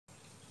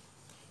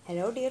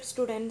Hello dear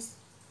students,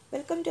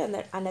 welcome to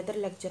another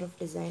lecture of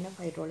design of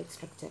hydraulic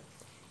structure.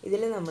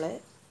 ഇതിൽ നമ്മൾ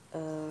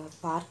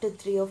part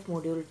 3 of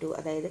module 2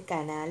 അതായത്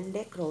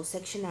കനാലിൻ്റെ cross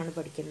section ആണ്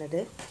പഠിക്കുന്നത്.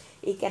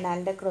 ഈ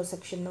കനാലിൻ്റെ ക്രോസ്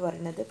സെക്ഷൻ എന്ന്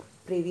പറയുന്നത്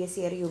പ്രീവിയസ്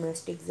ഇയർ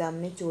യൂണിവേഴ്സിറ്റി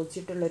എക്സാമിന്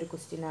ചോദിച്ചിട്ടുള്ളൊരു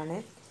ക്വസ്റ്റ്യൻ ആണ്.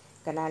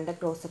 കനാലിൻ്റെ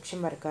ക്രോസ്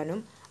സെക്ഷൻ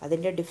വരക്കാനും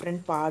അതിൻ്റെ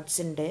ഡിഫറെൻറ്റ്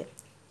പാർട്സ് ഉണ്ട്,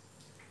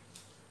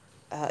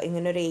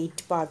 ഇങ്ങനൊരു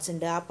 8 പാർട്സ്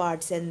ഉണ്ട്. ആ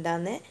പാർട്സ്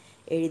എന്താണെന്ന്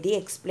എഴുതി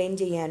എക്സ്പ്ലെയിൻ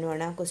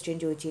ചെയ്യാനുമാണ് ആ ക്വസ്റ്റ്യൻ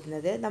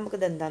ചോദിച്ചിരുന്നത്.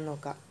 നമുക്കിത് എന്താണെന്ന്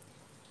നോക്കാം.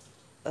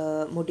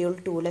 മൊഡ്യൂൾ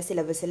 2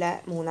 സിലബസിലെ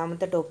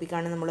മൂന്നാമത്തെ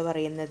ടോപ്പിക്കാണ് നമ്മൾ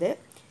പറയുന്നത്.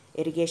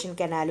 ഇറിഗേഷൻ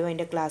കനാലും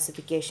അതിൻ്റെ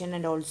classification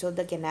and also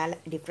the canal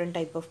different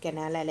type of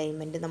canal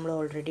alignment നമ്മൾ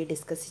ഓൾറെഡി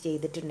ഡിസ്കസ്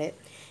ചെയ്തിട്ടുണ്ട്.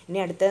 ഇനി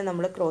അടുത്തത്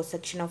നമ്മൾ ക്രോസ്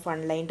സെക്ഷൻ ഓഫ്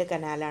അൺലൈൻഡ്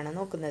കനാലാണ്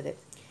നോക്കുന്നത്.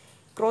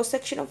 Cross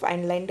section of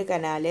unlined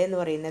canal എന്ന്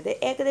പറയുന്നത്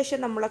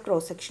ഏകദേശം നമ്മളെ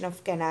ക്രോസ് സെക്ഷൻ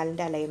ഓഫ്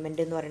കനാലിൻ്റെ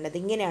അലൈൻമെൻറ്റ് എന്ന് പറയുന്നത്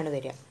ഇങ്ങനെയാണ്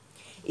വരിക.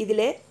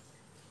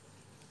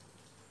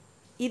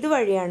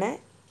 ഇതുവഴിയാണ്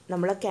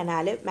നമ്മളെ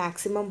കനാൽ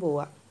മാക്സിമം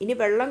പോവുക. ഇനി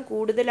വെള്ളം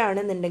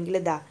കൂടുതലാണെന്നുണ്ടെങ്കിൽ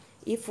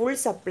ഈ ഫുൾ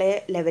സപ്ലൈ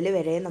ലെവൽ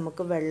വരെ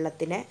നമുക്ക്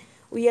വെള്ളത്തിനെ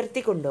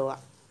ഉയർത്തി കൊണ്ടുപോകാം.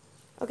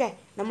 ഓക്കെ,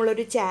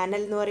 നമ്മളൊരു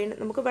ചാനൽ എന്ന് പറയുന്നത്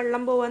നമുക്ക്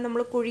വെള്ളം പോകാൻ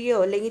നമ്മൾ കുഴിയോ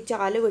അല്ലെങ്കിൽ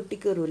ചാല്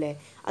വെട്ടിക്കയറൂലേ,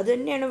 അത്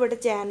തന്നെയാണ് ഇവിടെ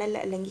ചാനൽ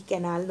അല്ലെങ്കിൽ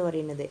കനാൽ എന്ന്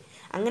പറയുന്നത്.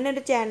 അങ്ങനെ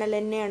ഒരു ചാനൽ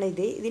തന്നെയാണ്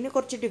ഇത്. ഇതിന്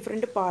കുറച്ച്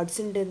ഡിഫറെൻറ്റ് പാർട്സ്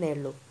ഉണ്ട് എന്നേ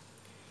ഉള്ളൂ.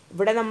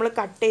 ഇവിടെ നമ്മൾ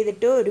കട്ട്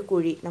ചെയ്തിട്ട് ഒരു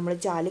കുഴി നമ്മൾ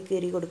ചാല്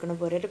കയറി കൊടുക്കുന്ന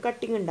പോലെ ഒരു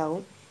കട്ടിങ്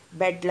ഉണ്ടാവും,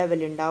 ബെഡ്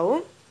ലെവൽ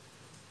ഉണ്ടാവും.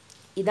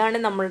 ഇതാണ്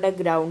നമ്മളുടെ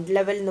ഗ്രൗണ്ട്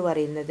ലെവൽ എന്ന്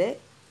പറയുന്നത്.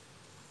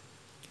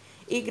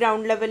 ഈ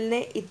ഗ്രൗണ്ട് ലെവലിന്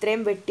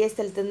ഇത്രയും വെട്ടിയ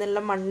സ്ഥലത്ത് നിന്നുള്ള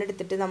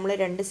മണ്ണെടുത്തിട്ട് നമ്മൾ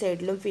രണ്ട്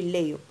സൈഡിലും ഫില്ല്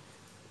ചെയ്യും.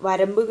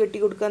 വരമ്പ് കെട്ടി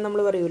കൊടുക്കുക നമ്മൾ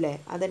പറയൂലേ,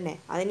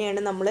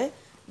 അതിനെയാണ് നമ്മൾ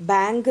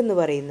ബാങ്ക് എന്ന്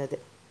പറയുന്നത്.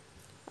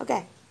 ഓക്കെ,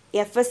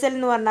 FSL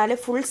എന്ന് പറഞ്ഞാൽ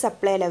ഫുൾ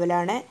സപ്ലൈ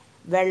ലെവലാണ്.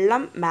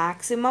 വെള്ളം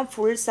മാക്സിമം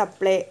ഫുൾ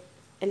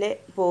സപ്ലൈയിൽ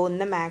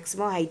പോകുന്ന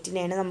മാക്സിമം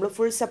ഹൈറ്റിനെയാണ് നമ്മൾ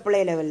ഫുൾ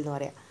സപ്ലൈ ലെവൽ എന്ന്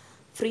പറയുക.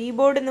 ഫ്രീ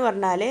ബോർഡ് എന്ന്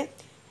പറഞ്ഞാൽ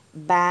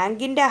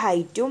ബാങ്കിൻ്റെ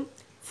ഹൈറ്റും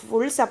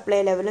ഫുൾ സപ്ലൈ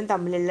ലെവലും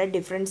തമ്മിലുള്ള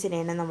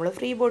ഡിഫറൻസിനെയാണ് നമ്മൾ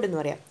ഫ്രീ ബോർഡ് എന്ന്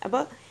പറയുക.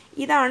 അപ്പോൾ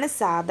ഇതാണ്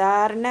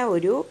സാധാരണ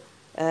ഒരു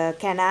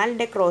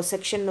കനാലിൻ്റെ ക്രോസ്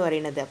സെക്ഷൻ എന്ന്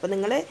പറയുന്നത്. അപ്പോൾ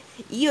നിങ്ങൾ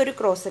ഈ ഒരു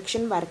ക്രോസ്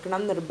സെക്ഷൻ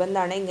വരക്കണം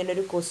നിർബന്ധമാണ്.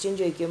 ഇങ്ങനൊരു ക്വസ്റ്റ്യൻ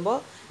ചോദിക്കുമ്പോൾ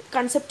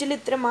കൺസെപ്റ്റിൽ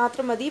ഇത്ര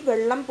മാത്രം മതി.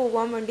 വെള്ളം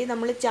പോകാൻ വേണ്ടി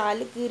നമ്മൾ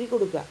ചാല് കീറി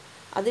കൊടുക്കുക,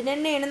 അതിന്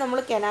തന്നെയാണ് നമ്മൾ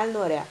കനാൽ എന്ന്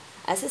പറയുക.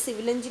 ആസ് എ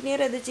സിവിൽ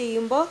എഞ്ചിനീയർ അത്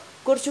ചെയ്യുമ്പോൾ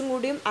കുറച്ചും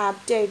കൂടിയും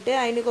ആപ്റ്റായിട്ട്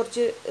അതിന്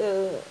കുറച്ച്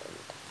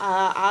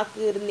ആ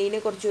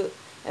കീറുന്നതിന് കുറച്ച്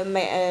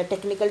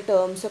ടെക്നിക്കൽ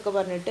ടേംസൊക്കെ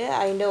പറഞ്ഞിട്ട്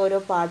അതിൻ്റെ ഓരോ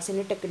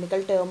പാർട്സിന്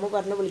ടെക്നിക്കൽ ടേം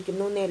പറഞ്ഞ്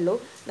വിളിക്കുന്നു എന്നേ ഉള്ളൂ.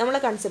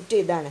 നമ്മളെ കൺസെപ്റ്റ്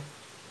ഇതാണ്.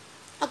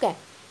 ഓക്കെ,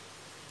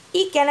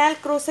 ഈ canal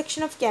cross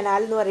section of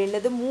canal എന്ന്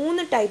പറയുന്നത്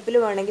 3 ടൈപ്പിൽ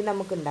വേണമെങ്കിൽ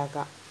നമുക്ക്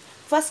ഉണ്ടാക്കാം.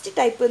 ഫസ്റ്റ്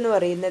ടൈപ്പ് എന്ന്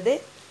പറയുന്നത്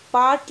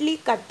partly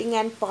cutting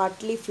and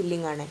partly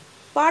filling ആണ്.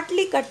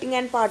 Partly cutting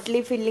and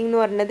partly filling എന്ന്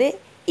പറയുന്നത്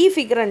ഈ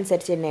ഫിഗർ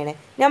അനുസരിച്ച് തന്നെയാണ്.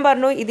 ഞാൻ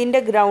പറഞ്ഞു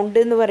ഇതിൻ്റെ ഗ്രൗണ്ട്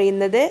എന്ന്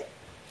പറയുന്നത്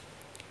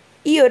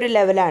ഈ ഒരു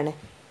ലെവലാണ്.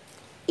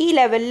 ഈ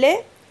ലെവലിൽ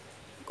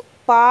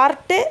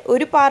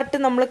ഒരു പാർട്ട്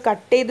നമ്മൾ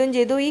കട്ട്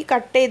ചെയ്തു. ഈ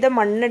കട്ട് ചെയ്ത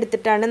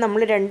മണ്ണെടുത്തിട്ടാണ്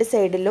നമ്മൾ രണ്ട്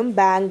സൈഡിലും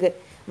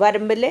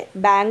വരമ്പിൽ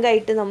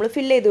ബാങ്കായിട്ട് നമ്മൾ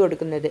ഫില്ല് ചെയ്ത്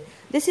കൊടുക്കുന്നത്.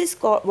 This is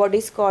what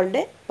is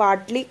called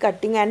partly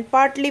cutting and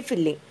partly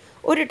filling.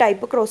 ഒരു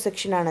ടൈപ്പ് ക്രോസ്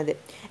സെക്ഷനാണത്.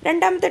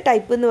 രണ്ടാമത്തെ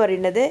ടൈപ്പ് എന്ന്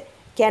പറയുന്നത്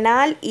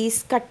canal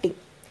is cutting.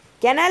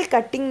 Canal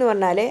cutting എന്ന്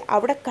പറഞ്ഞാൽ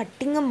അവിടെ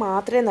കട്ടിങ്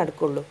മാത്രമേ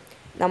നടക്കുള്ളൂ.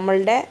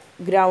 നമ്മളുടെ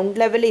ഗ്രൗണ്ട്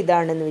ലെവൽ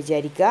ഇതാണെന്ന്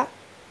വിചാരിക്കുക.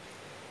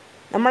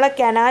 നമ്മളെ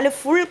കനാൽ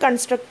ഫുൾ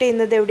കൺസ്ട്രക്ട്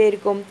ചെയ്യുന്നത്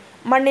എവിടെയായിരിക്കും?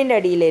 മണ്ണിൻ്റെ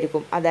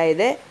അടിയിലായിരിക്കും.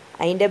 അതായത്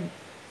അതിൻ്റെ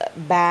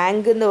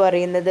ബാങ്ക് എന്ന്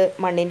പറയുന്നത്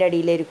മണ്ണിൻ്റെ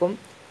അടിയിലായിരിക്കും.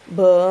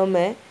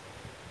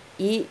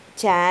 ഈ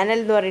ചാനൽ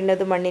എന്ന്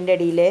പറയുന്നത് മണ്ണിൻ്റെ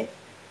അടിയിൽ.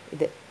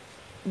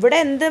 ഇവിടെ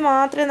എന്ത്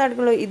മാത്രമേ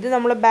നടക്കുള്ളൂ? ഇത്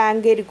നമ്മളെ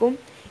ബാങ്ക് ആയിരിക്കും.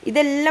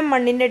 ഇതെല്ലാം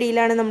മണ്ണിൻ്റെ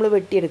അടിയിലാണ് നമ്മൾ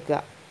വെട്ടിയെടുക്കുക.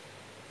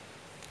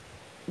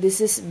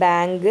 ദിസ് ഇസ്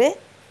ബാങ്ക്,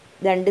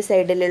 രണ്ട്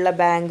സൈഡിലുള്ള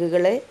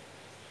ബാങ്കുകൾ.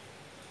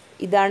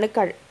 ഇതാണ്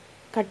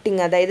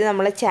കട്ടിങ്, അതായത്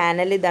നമ്മളെ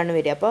ചാനൽ ഇതാണ്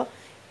വരിക. അപ്പോൾ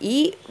ഈ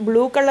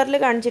ബ്ലൂ കളറിൽ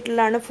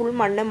കാണിച്ചിട്ടുള്ളതാണ് ഫുൾ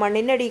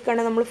മണ്ണിൻ്റെ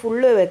അടിയിലേക്കാണ് നമ്മൾ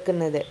ഫുള്ള്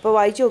വെക്കുന്നത്. ഇപ്പോൾ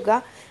വായിച്ചു നോക്കുക.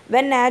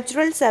 When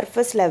natural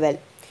surface level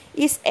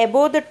is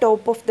above the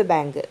top of the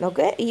bank.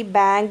 നോക്ക്, ഈ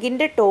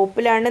ബാങ്കിൻ്റെ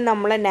ടോപ്പിലാണ്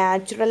നമ്മളെ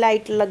നാച്ചുറൽ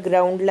ആയിട്ടുള്ള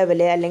ഗ്രൗണ്ട്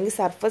ലെവൽ അല്ലെങ്കിൽ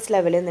സർഫസ്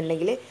ലെവൽ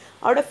എന്നുണ്ടെങ്കിൽ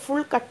അവിടെ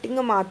ഫുൾ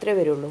കട്ടിങ് മാത്രമേ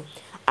വരുള്ളൂ.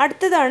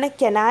 അടുത്തതാണ്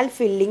കനാൽ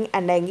ഫില്ലിംഗ്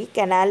അല്ലെങ്കിൽ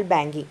കനാൽ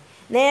ബാങ്കിങ്.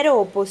 നേരെ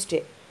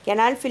ഓപ്പോസിറ്റ്.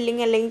 കനാൽ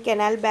ഫില്ലിംഗ് അല്ലെങ്കിൽ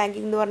കനാൽ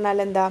ബാങ്കിങ് എന്ന്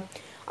പറഞ്ഞാൽ എന്താ?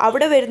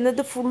 അവിടെ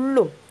വരുന്നത്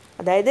ഫുള്ളും,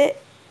 അതായത്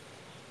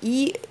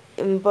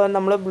ഇപ്പോൾ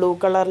നമ്മൾ ബ്ലൂ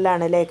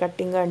കളറിലാണല്ലേ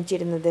കട്ടിങ്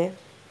കാണിച്ചിരുന്നത്.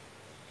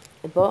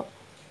 ഇപ്പോൾ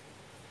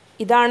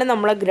ഇതാണ്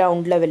നമ്മളെ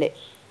ഗ്രൗണ്ട് ലെവൽ.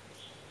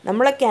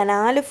 നമ്മളെ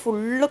കനാൽ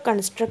ഫുള്ള്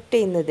കൺസ്ട്രക്ട്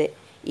ചെയ്യുന്നത്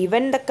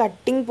ഈവൻ ദ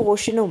കട്ടിങ്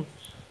പോർഷനും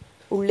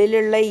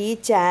ഉള്ളിലുള്ള ഈ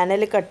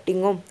ചാനൽ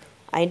കട്ടിങ്ങും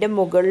അതിൻ്റെ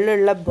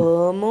മുകളിലുള്ള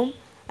ബേമും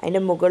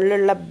അതിൻ്റെ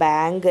മുകളിലുള്ള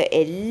ബാങ്ക്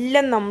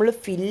എല്ലാം നമ്മൾ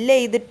ഫില്ല്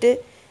ചെയ്തിട്ട്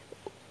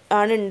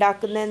ആണ്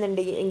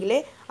ഉണ്ടാക്കുന്നതെന്നുണ്ടെങ്കിൽ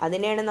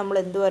അതിനെയാണ് നമ്മൾ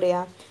എന്ത്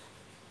പറയുക?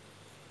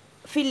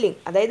 ഫില്ലിങ്.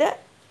 അതായത്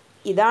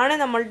ഇതാണ്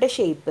നമ്മളുടെ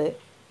ഷേപ്പ്.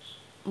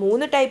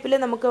 3 ടൈപ്പിൽ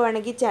നമുക്ക്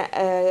വേണമെങ്കിൽ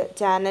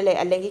ചാനൽ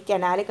അല്ലെങ്കിൽ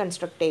കനാൽ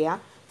കൺസ്ട്രക്ട് ചെയ്യാം.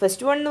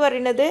 ഫസ്റ്റ് വൺ എന്ന്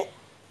പറയുന്നത്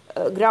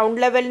ഗ്രൗണ്ട്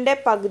ലെവലിൻ്റെ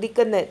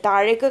പകുതിക്കുന്ന്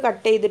താഴേക്ക്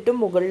കട്ട് ചെയ്തിട്ടും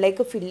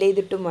മുകളിലേക്ക് ഫില്ല്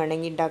ചെയ്തിട്ടും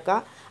വേണമെങ്കിൽ ഉണ്ടാക്കുക.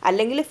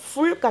 അല്ലെങ്കിൽ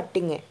ഫുൾ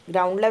കട്ടിങ്,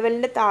 ഗ്രൗണ്ട്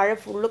ലെവലിൻ്റെ താഴെ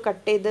ഫുള്ള്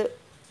കട്ട് ചെയ്ത്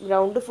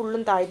ഗ്രൗണ്ട്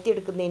ഫുള്ളും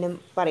താഴ്ത്തിയെടുക്കുന്നതിനും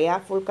പറയാം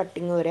ഫുൾ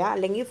കട്ടിങ് വരിക,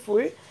 അല്ലെങ്കിൽ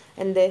ഫുൾ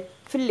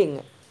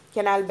ഫില്ലിങ്,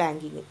 കനാൽ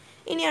ബാങ്കിങ്.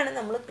 ഇനിയാണ്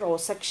നമ്മൾ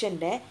ക്രോസ്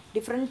സെക്ഷൻ്റെ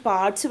ഡിഫറെൻറ്റ്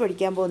പാർട്സ്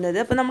പഠിക്കാൻ പോകുന്നത്.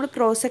 അപ്പോൾ നമ്മൾ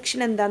ക്രോസ് സെക്ഷൻ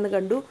എന്താണെന്ന്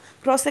കണ്ടു.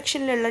 ക്രോസ്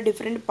സെക്ഷനിലുള്ള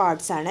ഡിഫറെൻറ്റ്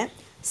പാർട്സ് ആണ്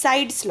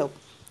side slope,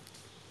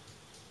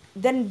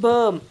 then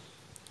ബേം,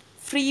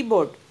 free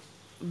board,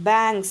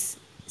 banks,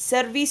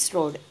 service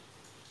road,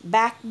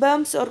 back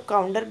ബേംസ് or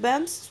counter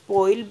ബേംസ്,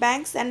 spoil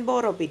banks and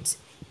borrow Pitt's.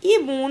 ഈ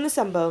 3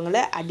 സംഭവങ്ങൾ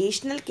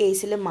അഡീഷണൽ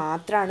കേസിൽ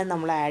മാത്രമാണ്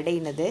നമ്മൾ ആഡ്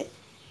ചെയ്യുന്നത്.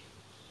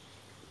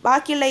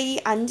 ബാക്കിയുള്ള ഈ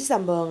 5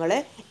 സംഭവങ്ങൾ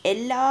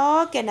എല്ലാ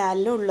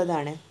കനാലിനും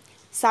ഉള്ളതാണ്.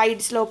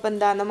 സൈഡ് സ്ലോപ്പ്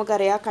എന്താ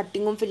നമുക്കറിയാം,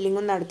 കട്ടിങ്ങും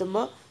ഫില്ലിങ്ങും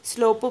നടത്തുമ്പോൾ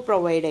സ്ലോപ്പ്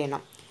പ്രൊവൈഡ്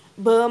ചെയ്യണം.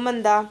 ബേം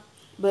എന്താ,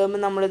 ബേം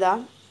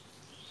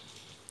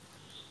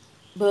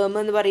ബേം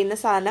എന്ന് പറയുന്ന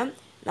സാധനം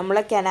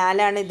നമ്മളെ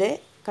കനാലാണിത്,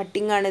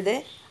 കട്ടിങ്ങാണിത്.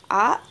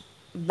 ആ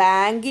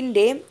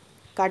ബാങ്കിൻ്റെയും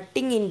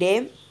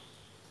കട്ടിങ്ങിൻ്റെയും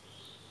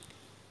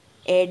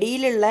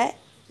ഇടയിലുള്ള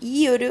ഈ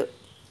ഒരു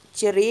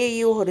ചെറിയ ഈ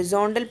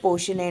ഹൊറിസോണ്ടൽ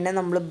പോർഷനെയാണ്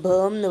നമ്മൾ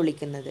ബേം എന്ന്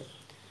വിളിക്കുന്നത്.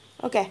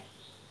 ഓക്കെ.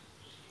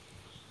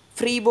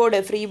 ഫ്രീ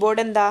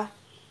ബോർഡ് എന്താ,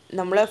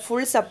 നമ്മൾ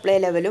ഫുൾ സപ്ലൈ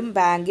ലെവലും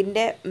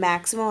ബാങ്കിൻ്റെ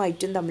മാക്സിമം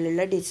ഹൈറ്റും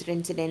തമ്മിലുള്ള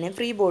ഡിസ്റ്റൻസിനെയാണ്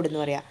ഫ്രീ ബോർഡ് എന്ന്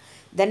പറയുക.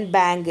 ദെൻ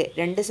ബാങ്ക്,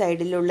 2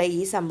 സൈഡിലുള്ള ഈ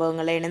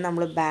സംഭവങ്ങളെയാണ്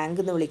നമ്മൾ ബാങ്ക്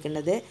എന്ന്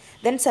വിളിക്കുന്നത്.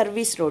 ദെൻ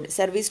സർവീസ്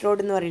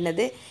റോഡ് എന്ന്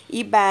പറയുന്നത്,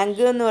 ഈ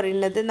ബാങ്ക് എന്ന്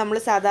പറയുന്നത് നമ്മൾ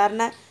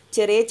സാധാരണ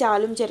ചെറിയ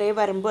ചാലും ചെറിയ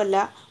വരമ്പും അല്ല,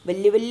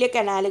 വലിയ വലിയ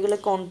കനാലുകൾ,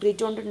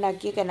 കോൺക്രീറ്റ് കൊണ്ട്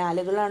ഉണ്ടാക്കിയ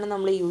കനാലുകളാണ്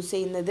നമ്മൾ യൂസ്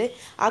ചെയ്യുന്നത്.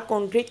 ആ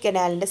കോൺക്രീറ്റ്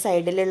കനാലിൻ്റെ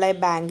സൈഡിലുള്ള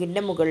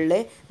ബാങ്കിൻ്റെ മുകളിൽ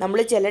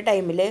നമ്മൾ ചില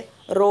ടൈമിൽ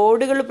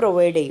റോഡുകൾ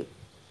പ്രൊവൈഡ് ചെയ്യും.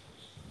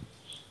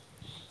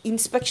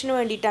 ഇൻസ്പെക്ഷന്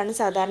വേണ്ടിയിട്ടാണ്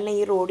സാധാരണ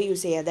ഈ റോഡ്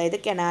യൂസ് ചെയ്യുക. അതായത്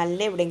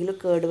കനാലിൻ്റെ എവിടെയെങ്കിലും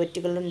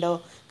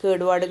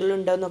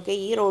കേടുപാടുകളുണ്ടോ എന്നൊക്കെ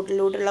ഈ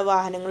റോഡിലൂടെയുള്ള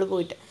വാഹനങ്ങൾ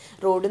പോയിട്ട്,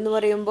 റോഡ് എന്ന്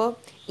പറയുമ്പോൾ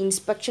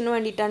ഇൻസ്പെക്ഷന്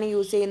വേണ്ടിയിട്ടാണ്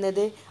യൂസ്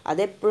ചെയ്യുന്നത്.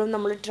 അതെപ്പോഴും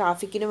നമ്മൾ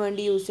ട്രാഫിക്കിന്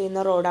വേണ്ടി യൂസ്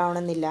ചെയ്യുന്ന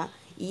റോഡാവണമെന്നില്ല.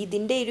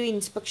 ഇതിൻ്റെ ഒരു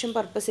ഇൻസ്പെക്ഷൻ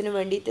പർപ്പസിന്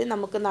വേണ്ടിയിട്ട്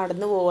നമുക്ക്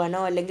നടന്നു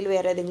പോകാനോ അല്ലെങ്കിൽ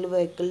വേറെ ഏതെങ്കിലും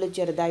വെഹിക്കിളിൽ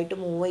ചെറുതായിട്ട്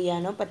മൂവ്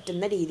ചെയ്യാനോ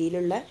പറ്റുന്ന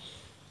രീതിയിലുള്ള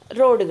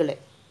റോഡുകൾ.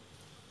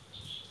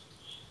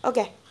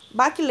 ഓക്കെ.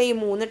 ബാക്കിയുള്ള ഈ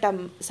 3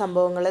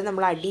 സംഭവങ്ങൾ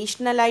നമ്മൾ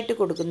അഡീഷണലായിട്ട്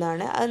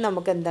കൊടുക്കുന്നതാണ്. അത്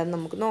നമുക്ക് എന്താണെന്ന്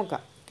നമുക്ക്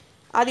നോക്കാം.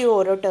 ആദ്യം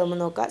ഓരോ ടേം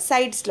നോക്കാം.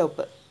 സൈഡ്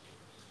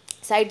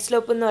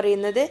സ്ലോപ്പ് എന്ന്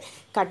പറയുന്നത്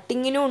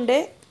കട്ടിങ്ങിനും ഉണ്ട്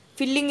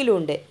ഫില്ലിങ്ങിലും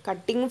ഉണ്ട്.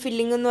 കട്ടിങ്ങും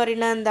ഫില്ലിങ്ങും എന്ന്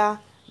പറയുന്നത് എന്താ,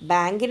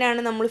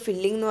 ബാങ്കിനാണ് നമ്മൾ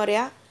ഫില്ലിംഗ് എന്ന്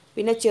പറയുക.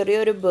 പിന്നെ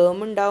ചെറിയൊരു ബേം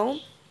ഉണ്ടാവും,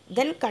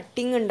 ദെൻ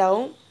കട്ടിങ്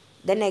ഉണ്ടാവും,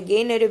 ദെൻ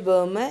അഗെയിൻ ഒരു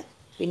ബേം,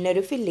 പിന്നെ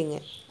ഒരു ഫില്ലിങ്.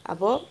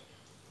 അപ്പോൾ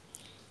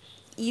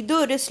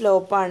ഇതൊരു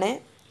സ്ലോപ്പാണ്.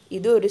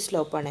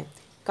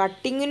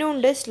 കട്ടിങ്ങിനും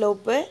ഉണ്ട്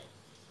സ്ലോപ്പ്,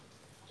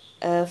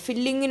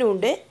 ഫില്ലിങ്ങിനും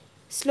ഉണ്ട്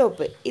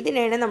സ്ലോപ്പ്.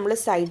 ഇതിനെയാണ് നമ്മൾ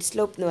സൈഡ്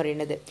സ്ലോപ്പ് എന്ന്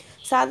പറയുന്നത്.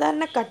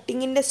 സാധാരണ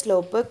കട്ടിങ്ങിൻ്റെ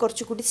സ്ലോപ്പ്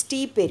കുറച്ചുകൂടി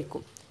സ്റ്റീപ്പ്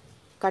ആയിരിക്കും.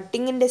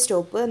 കട്ടിങ്ങിൻ്റെ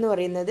സ്ലോപ്പ് എന്ന്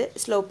പറയുന്നത്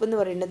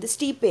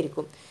സ്റ്റീപ്പ്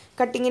ആയിരിക്കും.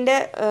 കട്ടിങ്ങിൻ്റെ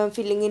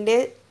ഫില്ലിങ്ങിൻ്റെ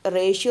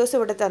റേഷ്യോസ്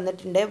ഇവിടെ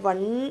തന്നിട്ടുണ്ട്.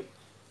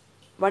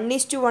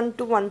 1:1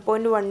 to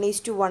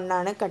 1.1:1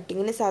 ആണ്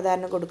കട്ടിങ്ങിന്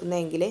സാധാരണ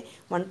കൊടുക്കുന്നതെങ്കിൽ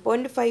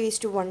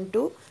 1.5:1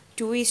 to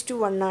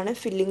 2:1 ആണ്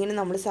ഫില്ലിങ്ങിന്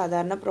നമ്മൾ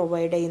സാധാരണ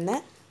പ്രൊവൈഡ് ചെയ്യുന്ന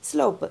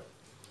സ്ലോപ്പ്.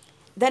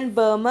 ദെൻ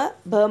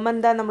ബേം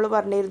എന്താ നമ്മൾ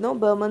പറഞ്ഞിരുന്നു.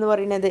 ബേം എന്ന്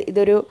പറയുന്നത്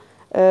ഇതൊരു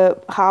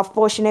ഹാഫ്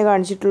പോർഷനെ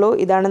കാണിച്ചിട്ടുള്ളൂ.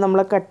 ഇതാണ്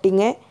നമ്മളെ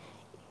കട്ടിങ്.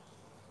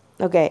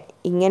 ഓക്കെ,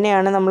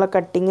 ഇങ്ങനെയാണ് നമ്മളെ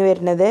കട്ടിങ്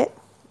വരുന്നത്.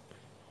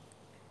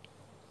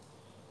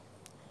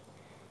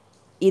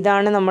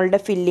 ഇതാണ് നമ്മളുടെ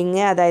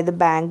ഫില്ലിങ്, അതായത്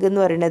ബാങ്ക്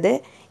എന്ന് പറയുന്നത്.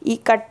 ഈ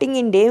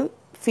കട്ടിങ്ങിൻ്റെയും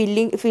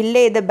ഫില്ല്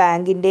ചെയ്ത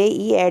ബാങ്കിൻ്റെ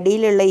ഈ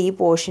ഇടയിലുള്ള ഈ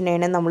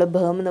പോർഷനെയാണ് നമ്മൾ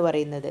ബേം എന്ന്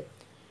പറയുന്നത്.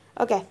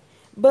 ഓക്കെ.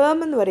 ബേം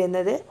എന്ന്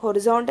പറയുന്നത്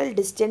horizontal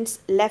distance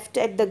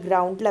left at the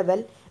ground level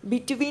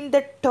between the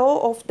toe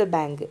off the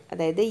bank,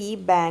 അതായത് ഈ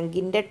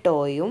ബാങ്കിൻ്റെ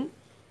ടോയും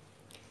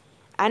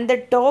and the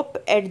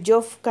top edge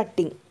of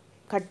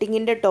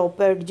കട്ടിങ്ങിൻ്റെ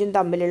top എഡ്ജും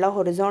തമ്മിലുള്ള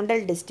ഹൊറിസോണ്ടൽ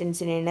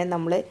ഡിസ്റ്റൻസിനെയാണ്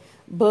നമ്മൾ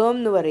ബേം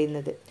എന്ന്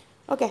പറയുന്നത്.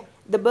 Okay.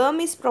 The ബേം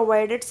is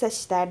provided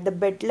such that the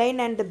bed line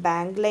and the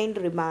bank line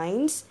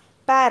remains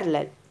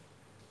parallel.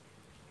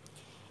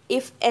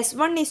 If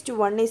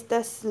S1:1 is the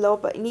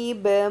slope. ഇനി ഈ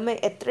ബേം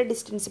എത്ര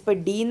ഡിസ്റ്റൻസ്, ഇപ്പോൾ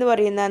D എന്ന്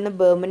പറയുന്നതാണ്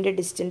ബേമിൻ്റെ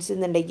ഡിസ്റ്റൻസ്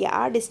എന്നുണ്ടെങ്കിൽ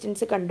ആ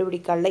ഡിസ്റ്റൻസ്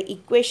കണ്ടുപിടിക്കാനുള്ള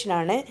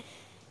ഇക്വേഷനാണ്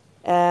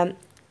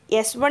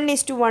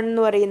S1:1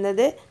 എന്ന്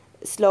പറയുന്നത്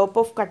സ്ലോപ്പ്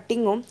ഓഫ്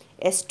കട്ടിങ്ങും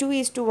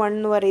S2:1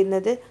 എന്ന്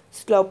പറയുന്നത്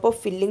സ്ലോപ്പ് ഓഫ്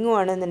ഫില്ലിങ്ങും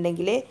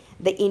ആണെന്നുണ്ടെങ്കിൽ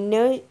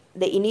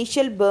the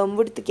initial ബേം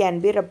width can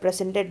be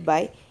represented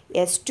by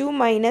S2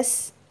 minus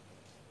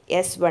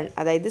S1,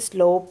 അതായത്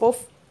slope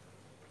of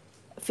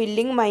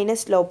filling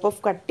minus slope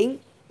of cutting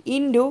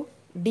into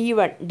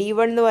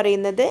D1 എന്ന്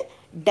പറയുന്നത്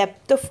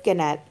ഡെപ്ത്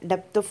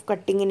ഓഫ്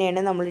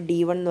കട്ടിങ്ങിനെയാണ് നമ്മൾ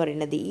D1 എന്ന്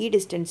പറയുന്നത്. ഈ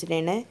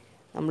ഡിസ്റ്റൻസിനെയാണ്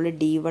നമ്മൾ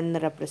D1 എന്ന്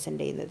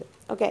റെപ്രസെൻ്റ് ചെയ്യുന്നത്.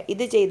 ഓക്കെ.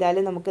 ഇത് ചെയ്താൽ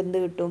നമുക്ക് എന്ത്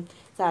കിട്ടും,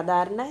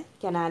 സാധാരണ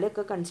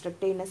കനാലൊക്കെ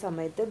കൺസ്ട്രക്ട് ചെയ്യുന്ന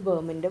സമയത്ത്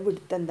ബേമിൻ്റെ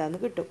വിഡ്ത്ത്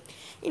എന്താണെന്ന് കിട്ടും.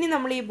 ഇനി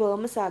നമ്മൾ ഈ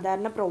ബേം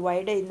സാധാരണ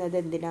പ്രൊവൈഡ് ചെയ്യുന്നത്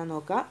എന്തിനാണെന്ന്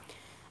നോക്കാം.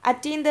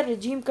 Attain the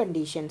regime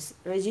conditions.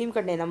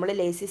 നമ്മൾ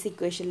ലേസിസ്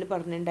ഇക്വേഷനിൽ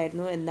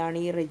പറഞ്ഞിട്ടുണ്ടായിരുന്നു എന്താണ്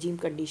ഈ റെജീം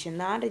കണ്ടീഷൻ.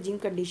 ആ റെജീം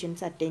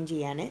കണ്ടീഷൻസ് അറ്റൈൻ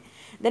ചെയ്യാൻ.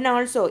 ദെൻ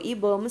ഓൾസോ ഈ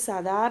ബേം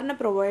സാധാരണ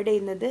പ്രൊവൈഡ്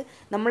ചെയ്യുന്നത്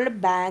നമ്മളുടെ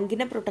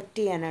ബാങ്കിനെ പ്രൊട്ടക്റ്റ്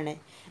ചെയ്യാനാണ്.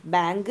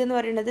 ബാങ്ക് എന്ന്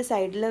പറയുന്നത്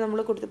സൈഡിൽ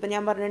നമ്മൾ കൊടുത്തപ്പോൾ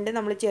ഞാൻ പറഞ്ഞിട്ടുണ്ട്,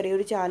 നമ്മൾ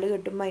ചെറിയൊരു ചാല്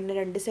കെട്ടുമ്പോൾ അതിൻ്റെ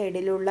 2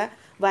 സൈഡിലുള്ള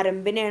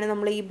വരമ്പിനെയാണ്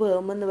നമ്മൾ ഈ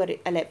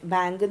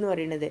ബാങ്ക് എന്ന്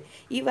പറയുന്നത്.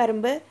 ഈ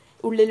വരമ്പ്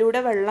ഉള്ളിലൂടെ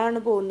വെള്ളമാണ്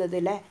പോകുന്നത്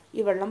അല്ലേ. ഈ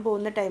വെള്ളം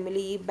പോകുന്ന ടൈമിൽ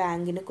ഈ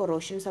ബാങ്കിന്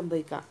കൊറോഷൻ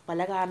സംഭവിക്കാം. പല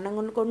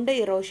കാരണങ്ങൾ കൊണ്ട്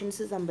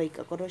ഇറോഷൻസ്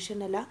സംഭവിക്കാം. കൊറോഷൻ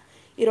അല്ല,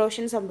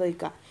 ഇറോഷൻ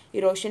സംഭവിക്കാം.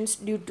 ഇറോഷൻസ്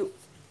ഡ്യൂ ടു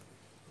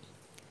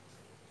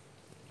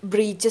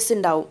ബ്രീച്ചസ്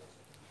ഉണ്ടാവും.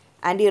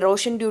 And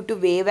erosion due to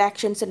wave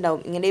actions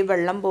ഉണ്ടാവും. ഇങ്ങനെ ഈ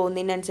വെള്ളം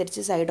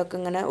പോകുന്നതിനനുസരിച്ച് സൈഡൊക്കെ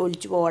ഇങ്ങനെ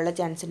ഒലിച്ചു പോകാനുള്ള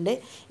ചാൻസ് ഉണ്ട്.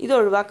 ഇത്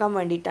ഒഴിവാക്കാൻ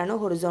വേണ്ടിയിട്ടാണ്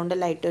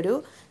ഹൊറിസോണ്ടലായിട്ടൊരു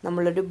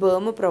നമ്മളൊരു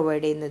ബേം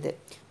പ്രൊവൈഡ് ചെയ്യുന്നത്.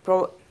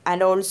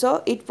 And also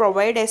it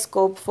provide A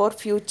scope for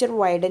future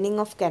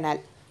widening of canal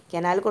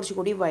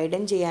കുറച്ചുകൂടി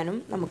വൈഡൻ ചെയ്യാനും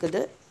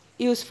നമുക്കിത്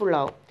യൂസ്ഫുൾ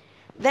ആവും.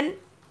 Then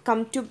come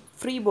to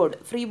free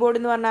board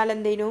എന്ന് പറഞ്ഞാൽ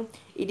എന്തേനു?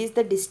 It is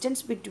the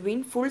distance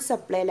between full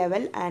supply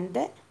level and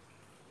the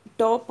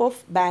top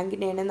of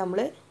ബാങ്കിനെയാണ്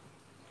നമ്മൾ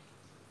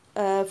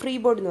free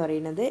board എന്ന്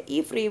പറയുന്നത്. ഈ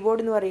ഫ്രീ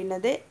ബോർഡ് എന്ന്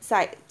പറയുന്നത്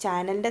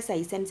ചാനലിൻ്റെ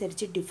സൈസ്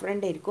അനുസരിച്ച്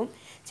ഡിഫറെൻ്റ് ആയിരിക്കും.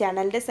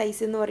 ചാനലിൻ്റെ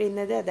സൈസ് എന്ന്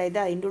പറയുന്നത് അതായത്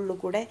അതിൻ്റെ ഉള്ളിൽ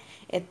കൂടെ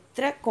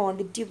എത്ര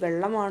ക്വാണ്ടിറ്റി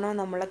വെള്ളമാണോ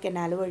നമ്മളെ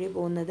കനാൽ വഴി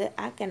പോകുന്നത്,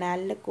 ആ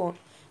കനാലിൻ്റെ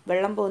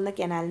വെള്ളം പോകുന്ന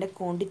കനാലിൻ്റെ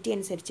ക്വാണ്ടിറ്റി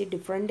അനുസരിച്ച്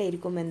ഡിഫറെൻ്റ്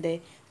ആയിരിക്കും എന്ത്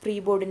ഫ്രീ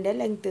ബോർഡിൻ്റെ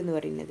ലെങ്ത് എന്ന്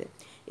പറയുന്നത്.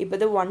 ഇപ്പോൾ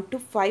ഇത് 1 to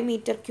 5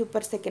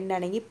 m3/s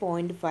ആണെങ്കിൽ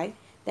 0.5,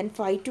 ദെൻ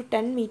 5 to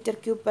 10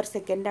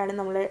 m3/s ആണ്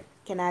നമ്മൾ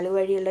കനാൽ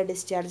വഴിയുള്ള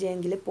ഡിസ്ചാർജ്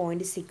എങ്കിൽ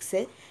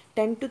 0.6,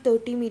 10 to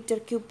 30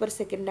 m3/s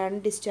ആണ്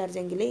ഡിസ്ചാർജ്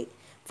എങ്കിൽ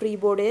ഫ്രീ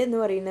ബോർഡ് എന്ന്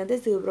പറയുന്നത്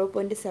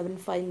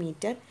 0.75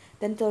 മീറ്റർ,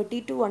 ദെൻ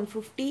 30 to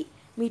 150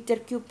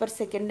 m3/s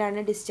ആണ്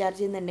ഡിസ്ചാർജ്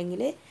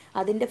ചെയ്യുന്നുണ്ടെങ്കിൽ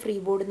അതിൻ്റെ ഫ്രീ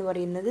ബോർഡ് എന്ന്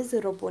പറയുന്നത്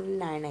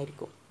 0.9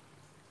 ആയിരിക്കും.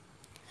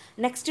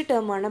 നെക്സ്റ്റ്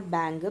ടേമാണ്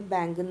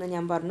ബാങ്ക് എന്ന്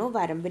ഞാൻ പറഞ്ഞു.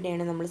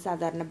 വരമ്പിനെയാണ് നമ്മൾ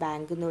സാധാരണ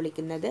ബാങ്ക് എന്ന്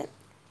വിളിക്കുന്നത്.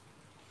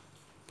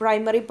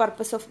 പ്രൈമറി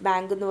പർപ്പസ് ഓഫ്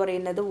ബാങ്ക് എന്ന്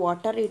പറയുന്നത്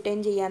വാട്ടർ റിട്ടൈൻ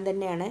ചെയ്യാൻ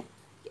തന്നെയാണ്.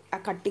 ആ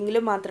കട്ടിങ്ങിൽ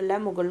മാത്രമല്ല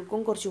മുകൾക്കും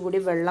കുറച്ചുകൂടി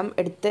വെള്ളം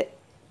എടുത്ത്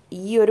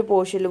ഈ ഒരു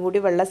പോർഷനിലും കൂടി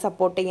വെള്ളം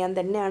സപ്പോർട്ട് ചെയ്യാൻ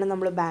തന്നെയാണ്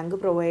നമ്മൾ ബാങ്ക്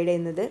പ്രൊവൈഡ്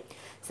ചെയ്യുന്നത്.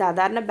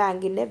 സാധാരണ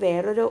ബാങ്കിൻ്റെ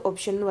വേറൊരു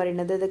ഓപ്ഷൻ എന്ന്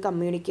പറയുന്നത് ഇത്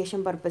കമ്മ്യൂണിക്കേഷൻ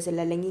പർപ്പസിൽ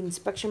അല്ലെങ്കിൽ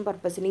ഇൻസ്പെക്ഷൻ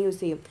പർപ്പസിന്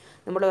യൂസ് ചെയ്യും.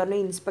 നമ്മൾ പറഞ്ഞു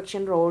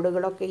ഇൻസ്പെക്ഷൻ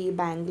റോഡുകളൊക്കെ ഈ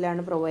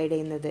ബാങ്കിലാണ് പ്രൊവൈഡ്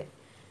ചെയ്യുന്നത്.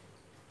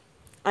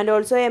 ആൻഡ്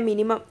ഓൾസോ എ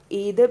മിനിമം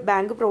ഇത്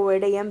ബാങ്ക്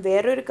പ്രൊവൈഡ് ചെയ്യാൻ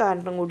വേറൊരു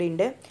കാരണം കൂടി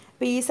ഉണ്ട്.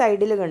 അപ്പോൾ ഈ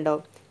സൈഡിൽ കണ്ടോ,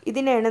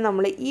 ഇതിനെയാണ്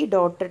നമ്മൾ ഈ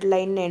ഡോട്ടഡ്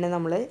ലൈനിനെയാണ്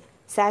നമ്മൾ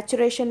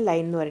സാച്ചുറേഷൻ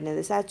ലൈൻ എന്ന്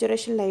പറയുന്നത്.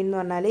 സാച്ചുറേഷൻ ലൈൻ എന്ന്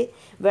പറഞ്ഞാൽ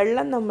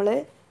വെള്ളം നമ്മൾ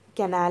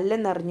കനാലിൽ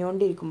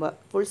നിറഞ്ഞുകൊണ്ടിരിക്കുമ്പോൾ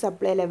ഫുൾ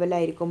സപ്ലൈ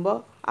ലെവലായിരിക്കുമ്പോൾ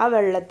ആ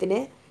വെള്ളത്തിന്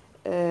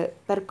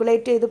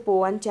പെർക്കുലേറ്റ് ചെയ്ത്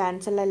പോകാൻ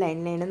ചാൻസ് ഉള്ള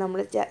ലൈനിനെയാണ് നമ്മൾ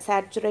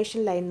സാച്ചുറേഷൻ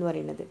ലൈൻ എന്ന്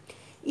പറയുന്നത്.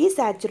 ഈ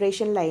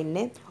സാച്ചുറേഷൻ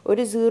ലൈനിന്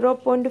ഒരു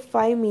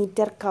 0.5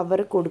 മീറ്റർ കവർ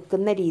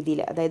കൊടുക്കുന്ന രീതിയിൽ,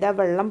 അതായത് ആ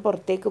വെള്ളം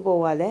പുറത്തേക്ക്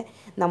പോവാതെ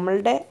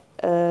നമ്മളുടെ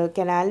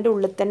കനാലിൻ്റെ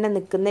ഉള്ളിൽ തന്നെ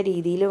നിൽക്കുന്ന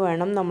രീതിയിൽ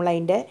വേണം നമ്മൾ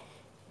അതിൻ്റെ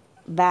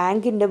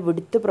ബാങ്കിൻ്റെ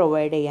വിഡ്ത്ത്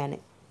പ്രൊവൈഡ് ചെയ്യാൻ.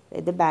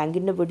 അതായത്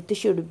ബാങ്കിൻ്റെ width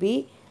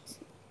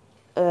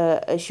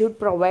should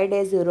provide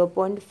A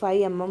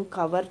 0.5 mm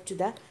cover to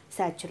the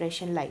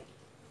saturation line.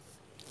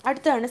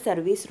 അടുത്താണ്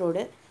സർവീസ്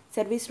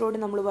റോഡ്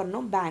നമ്മൾ പറഞ്ഞു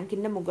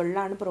ബാങ്കിൻ്റെ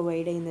മുകളിലാണ്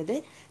പ്രൊവൈഡ് ചെയ്യുന്നത്.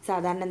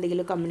 സാധാരണ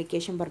എന്തെങ്കിലും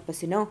കമ്മ്യൂണിക്കേഷൻ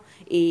പർപ്പസിനോ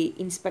ഈ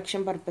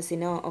ഇൻസ്പെക്ഷൻ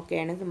പർപ്പസിനോ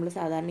ഒക്കെയാണ് നമ്മൾ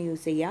സാധാരണ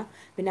യൂസ്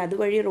ചെയ്യുക. പിന്നെ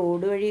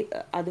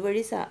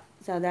അതുവഴി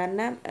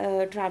സാധാരണ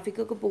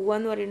ട്രാഫിക്കൊക്കെ പോകുക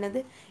എന്ന് പറയുന്നത്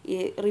ഈ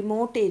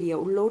റിമോട്ട് ഏരിയ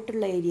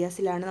ഉള്ളോട്ടുള്ള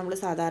ഏരിയാസിലാണ് നമ്മൾ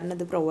സാധാരണ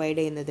ഇത് പ്രൊവൈഡ്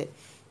ചെയ്യുന്നത്.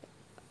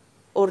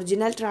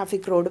 ഒറിജിനൽ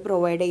ട്രാഫിക് റോഡ്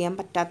പ്രൊവൈഡ് ചെയ്യാൻ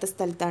പറ്റാത്ത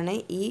സ്ഥലത്താണ്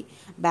ഈ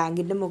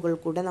ബാങ്കിൻ്റെ മുകളിൽ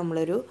കൂടെ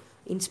നമ്മളൊരു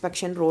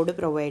ഇൻസ്പെക്ഷൻ റോഡ്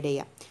പ്രൊവൈഡ്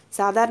ചെയ്യാം.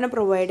 സാധാരണ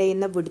പ്രൊവൈഡ്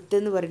ചെയ്യുന്ന വിഡ്ത്ത്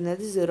എന്ന്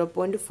പറയുന്നത്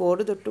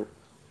 0.4 തൊട്ട്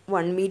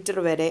 1 മീറ്റർ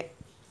വരെ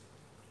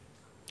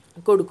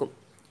കൊടുക്കും.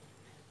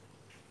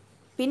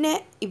 പിന്നെ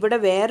ഇവിടെ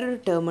വേറൊരു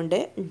ടേം ഉണ്ട്,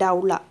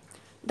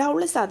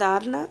 ഡൗള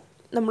സാധാരണ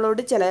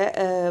നമ്മളോട് ചില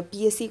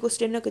PSC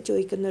ക്വസ്റ്റ്യനൊക്കെ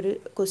ചോദിക്കുന്നൊരു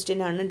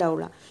ക്വസ്റ്റ്യനാണ്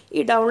ഡൗള. ഈ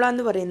ഡൗള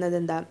എന്ന് പറയുന്നത്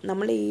എന്താ,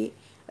 നമ്മൾ ഈ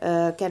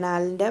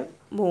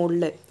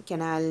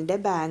കനാലിൻ്റെ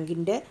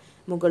ബാങ്കിൻ്റെ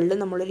മുകളിൽ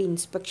നമ്മളൊരു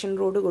ഇൻസ്പെക്ഷൻ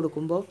റോഡ്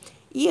കൊടുക്കുമ്പോൾ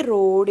ഈ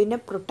റോഡിനെ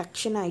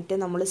പ്രൊട്ടക്ഷനായിട്ട്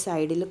നമ്മൾ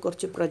സൈഡിൽ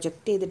കുറച്ച്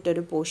പ്രൊജക്റ്റ്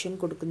ചെയ്തിട്ടൊരു പോർഷൻ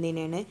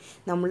കൊടുക്കുന്നതിനാണ്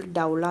നമ്മൾ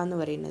ഡൗള എന്ന്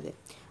പറയുന്നത്.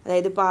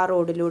 അതായത് ഇപ്പോൾ ആ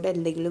റോഡിലൂടെ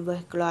എന്തെങ്കിലും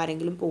വെഹിക്കിളോ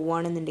ആരെങ്കിലും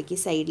പോവുകയാണെന്നുണ്ടെങ്കിൽ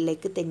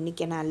സൈഡിലേക്ക് തെന്നി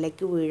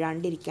കനാലിലേക്ക്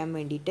വീഴാണ്ടിരിക്കാൻ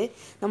വേണ്ടിയിട്ട്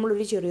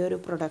നമ്മളൊരു ചെറിയൊരു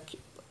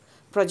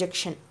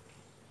പ്രൊജക്ഷൻ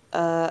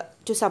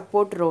ടു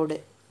സപ്പോർട്ട് റോഡ്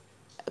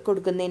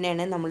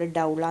കൊടുക്കുന്നതിനാണ് നമ്മൾ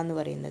ഡൗള എന്ന്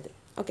പറയുന്നത്.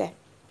 Okay,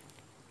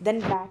 then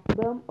back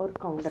ബേം or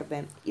counter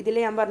ബേം. ഇതിൽ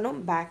ഞാൻ പറഞ്ഞു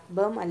ബാക്ക്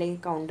ബേം അല്ലെങ്കിൽ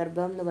കൗണ്ടർ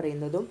ബേം എന്ന്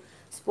പറയുന്നതും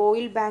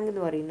സ്പോയിൽ ബാങ്ക്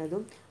എന്ന്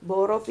പറയുന്നതും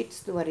ബോറോപിറ്റ്സ്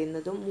എന്ന്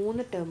പറയുന്നതും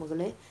 3 ടേമുകൾ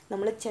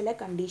നമ്മൾ ചില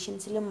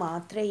കണ്ടീഷൻസിൽ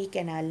മാത്രമേ ഈ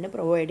കനാലിന്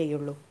പ്രൊവൈഡ്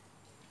ചെയ്യുള്ളൂ.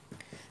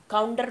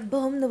 കൗണ്ടർ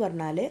ബേം എന്ന്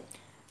പറഞ്ഞാൽ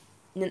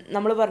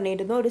നമ്മൾ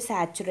പറഞ്ഞിരുന്നു ഒരു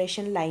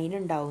സാച്ചുറേഷൻ ലൈൻ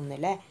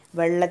ഉണ്ടാവുന്നല്ലേ,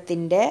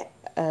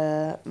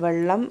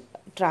 വെള്ളം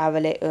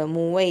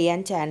മൂവ് ചെയ്യാൻ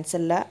ചാൻസ്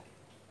ഉള്ള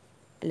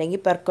അല്ലെങ്കിൽ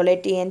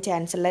പെർക്കുലേറ്റ് ചെയ്യാൻ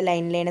ചാൻസ് ഉള്ള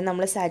ലൈനിലാണ്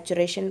നമ്മൾ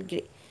സാച്ചുറേഷൻ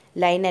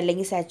ലൈൻ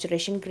അല്ലെങ്കിൽ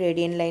സാച്ചുറേഷൻ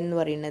ഗ്രേഡിയൻ ലൈൻ എന്ന്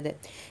പറയുന്നത്.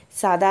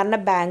 സാധാരണ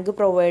ബാങ്ക്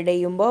പ്രൊവൈഡ്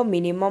ചെയ്യുമ്പോൾ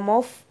minimum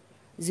of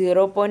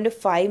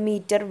 0.5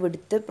 metre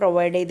width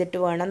provide ചെയ്തിട്ട്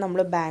വേണം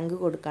നമ്മൾ ബാങ്ക്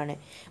കൊടുക്കാൻ.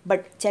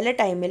 ബട്ട് ചില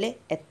ടൈമിൽ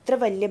എത്ര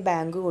വലിയ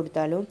ബാങ്ക്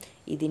കൊടുത്താലും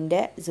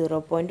ഇതിൻ്റെ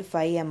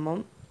 0.5 mm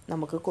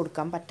നമുക്ക്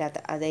കൊടുക്കാൻ പറ്റാത്ത,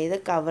 അതായത്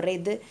കവർ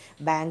ചെയ്ത്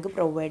ബാങ്ക്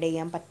പ്രൊവൈഡ്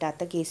ചെയ്യാൻ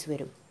പറ്റാത്ത കേസ്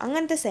വരും.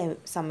 അങ്ങനത്തെ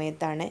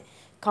സമയത്താണ്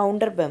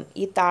കൗണ്ടർ ബേം.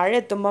 ഈ താഴെ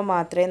എത്തുമ്പോൾ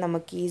മാത്രമേ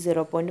നമുക്ക് ഈ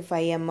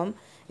 0.5 mm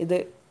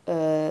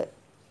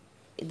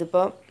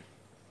ഇതിപ്പോൾ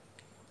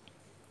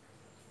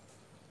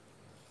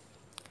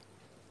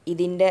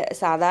ഇതിൻ്റെ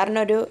സാധാരണ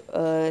ഒരു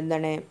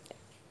എന്താണ്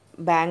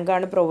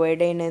ബാങ്കാണ് പ്രൊവൈഡ്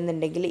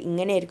ചെയ്യണമെന്നുണ്ടെങ്കിൽ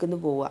ഇങ്ങനെയായിരിക്കും ഇത്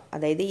പോവുക.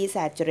 അതായത് ഈ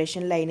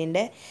സാച്ചുറേഷൻ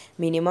ലൈനിൻ്റെ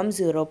മിനിമം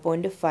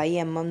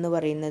 0.5 എന്ന്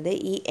പറയുന്നത്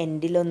ഈ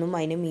എൻഡിലൊന്നും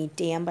അതിന്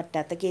മീറ്റ് ചെയ്യാൻ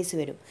പറ്റാത്ത കേസ്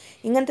വരും.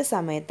 ഇങ്ങനത്തെ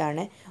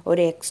സമയത്താണ്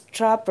ഒരു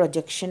എക്സ്ട്രാ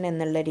പ്രൊജക്ഷൻ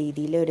എന്നുള്ള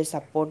രീതിയിൽ, ഒരു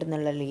സപ്പോർട്ട്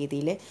എന്നുള്ള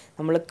രീതിയിൽ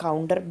നമ്മൾ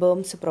കൗണ്ടർ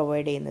ബേംസ്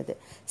പ്രൊവൈഡ് ചെയ്യുന്നത്.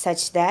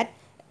 Such that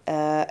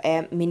A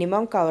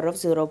minimum cover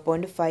of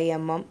 0.5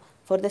 mm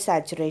for the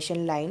saturation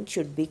line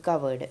should be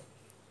covered.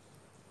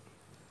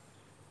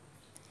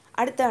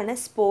 അടുത്താണ്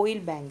സ്പോയിൽ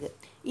ബാങ്ക്.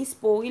 ഈ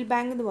സ്പോയിൽ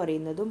ബാങ്ക് എന്ന്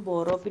പറയുന്നതും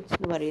ബോറോ പിറ്റ്സ്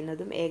എന്ന്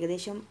പറയുന്നതും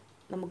ഏകദേശം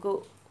നമുക്ക്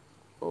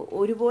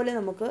ഒരുപോലെ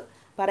നമുക്ക്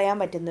പറയാൻ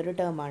പറ്റുന്നൊരു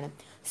ടേമാണ്.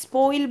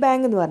 സ്പോയിൽ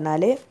ബാങ്ക് എന്ന്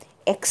പറഞ്ഞാൽ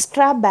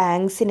എക്സ്ട്രാ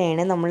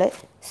ബാങ്ക്സിനെയാണ് നമ്മൾ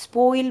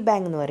സ്പോയിൽ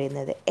ബാങ്ക് എന്ന്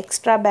പറയുന്നത്.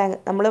 എക്സ്ട്രാ ബാങ്ക്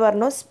നമ്മൾ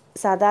പറഞ്ഞു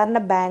സാധാരണ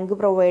ബാങ്ക്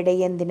പ്രൊവൈഡ്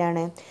ചെയ്യുക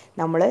എന്തിനാണ്?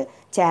 നമ്മൾ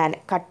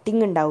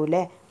കട്ടിങ്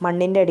ഉണ്ടാവില്ലേ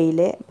മണ്ണിൻ്റെ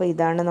അടിയിൽ. ഇപ്പോൾ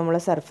ഇതാണ്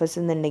നമ്മളെ സർഫസ്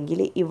എന്നുണ്ടെങ്കിൽ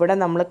ഇവിടെ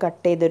നമ്മൾ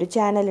കട്ട് ചെയ്തൊരു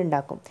ചാനൽ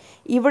ഉണ്ടാക്കും.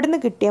 ഇവിടുന്ന്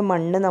കിട്ടിയ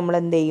മണ്ണ് നമ്മൾ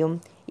എന്ത് ചെയ്യും?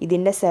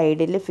 ഇതിൻ്റെ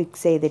സൈഡിൽ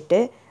ഫിക്സ് ചെയ്തിട്ട്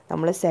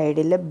നമ്മൾ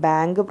സൈഡിൽ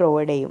ബാങ്ക്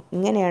പ്രൊവൈഡ് ചെയ്യും.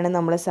 ഇങ്ങനെയാണ്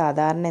നമ്മൾ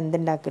സാധാരണ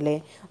എന്തുണ്ടാക്കൽ?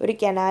 ഒരു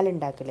കനാൽ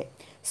ഉണ്ടാക്കൽ.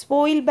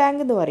 സ്പോയിൽ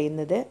ബാങ്ക് എന്ന്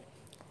പറയുന്നത്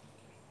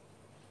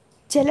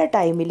ചില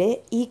ടൈമിൽ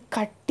ഈ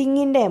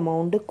കട്ടിങ്ങിൻ്റെ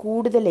എമൗണ്ട്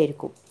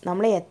കൂടുതലായിരിക്കും.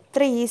 നമ്മൾ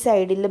എത്ര ഈ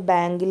സൈഡിൽ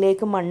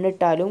ബാങ്കിലേക്ക്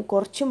മണ്ണിട്ടാലും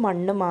കുറച്ച്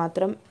മണ്ണ്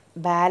മാത്രം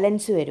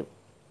ബാലൻസ് വരും,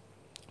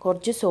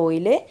 കുറച്ച്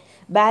സോയില്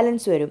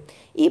ബാലൻസ് വരും.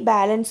 ഈ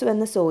ബാലൻസ്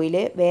വന്ന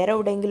സോയില് വേറെ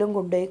എവിടെയെങ്കിലും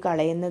കൊണ്ടുപോയി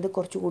കളയുന്നത്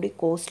കുറച്ചുകൂടി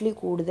കോസ്റ്റ്ലി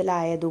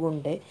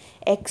കൂടുതലായതുകൊണ്ട്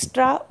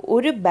എക്സ്ട്രാ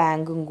ഒരു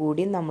ബാങ്കും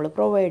കൂടി നമ്മൾ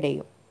പ്രൊവൈഡ്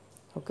ചെയ്യും.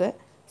 ഓക്കെ,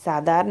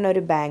 സാധാരണ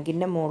ഒരു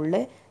ബാങ്കിൻ്റെ മുകളിൽ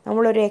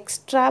നമ്മളൊരു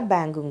എക്സ്ട്രാ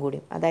ബാങ്കും കൂടി,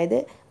 അതായത്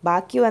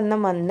ബാക്കി വന്ന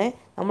മണ്ണ്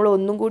നമ്മൾ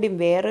ഒന്നും കൂടി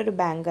വേറൊരു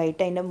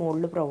ബാങ്കായിട്ട് അതിൻ്റെ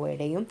മുകളിൽ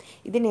പ്രൊവൈഡ് ചെയ്യും.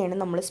 ഇതിനെയാണ്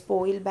നമ്മൾ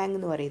സ്പോയിൽ ബാങ്ക്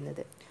എന്ന്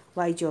പറയുന്നത്.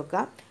 വായിച്ചു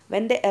നോക്കാം.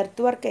 When the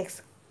earth work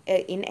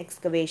in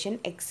excavation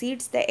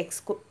exceeds the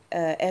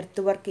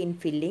earthwork in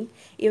filling,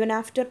 even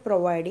after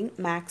providing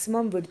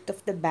maximum width of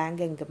the bank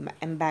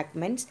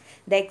embankments,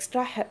 the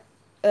extra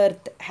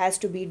earth has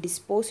to be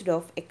disposed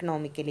of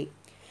economically.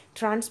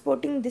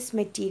 Transporting this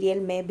material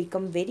may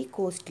become very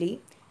costly,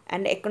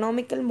 and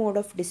economical mode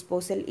of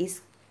disposal is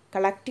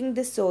collecting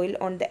the soil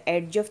on the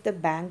edge of the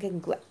bank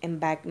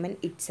embankment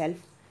itself,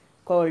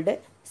 called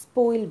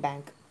spoil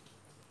bank.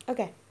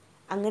 Okay,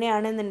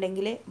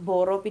 അങ്ങനെയാണെന്നുണ്ടെങ്കിൽ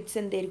borrow Pitt's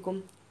എന്തായിരിക്കും?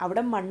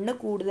 അവിടെ മണ്ണ്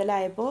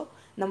കൂടുതലായപ്പോൾ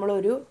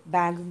നമ്മളൊരു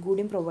ബാങ്കും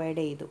കൂടിയും provide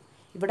ചെയ്തു.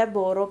 ഇവിടെ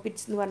borrow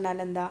Pitt's എന്ന് പറഞ്ഞാൽ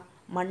എന്താ?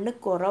 മണ്ണ്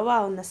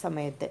കുറവാവുന്ന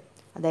സമയത്ത്,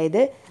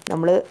 അതായത്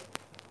നമ്മൾ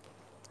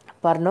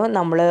പറഞ്ഞു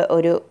നമ്മൾ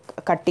ഒരു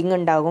കട്ടിങ്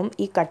ഉണ്ടാകും.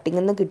 ഈ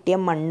കട്ടിങ്ങിൽ നിന്ന് കിട്ടിയ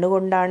മണ്ണ്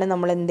കൊണ്ടാണ്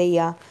നമ്മൾ എന്ത്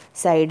ചെയ്യുക?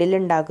 സൈഡിൽ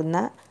ഉണ്ടാക്കുന്ന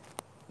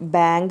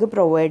ബാങ്ക്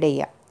പ്രൊവൈഡ്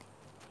ചെയ്യുക.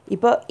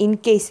 ഇപ്പോൾ ഇൻ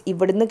കേസ്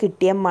ഇവിടുന്ന്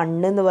കിട്ടിയ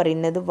മണ്ണ് എന്ന്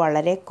പറയുന്നത്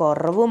വളരെ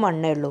കുറവ്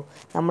മണ്ണേ ഉള്ളൂ,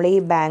 നമ്മൾ ഈ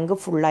ബാങ്ക്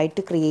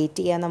ഫുള്ളായിട്ട് ക്രിയേറ്റ്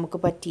ചെയ്യാൻ നമുക്ക്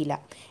പറ്റിയില്ല.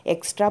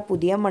 എക്സ്ട്രാ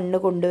പുതിയ മണ്ണ്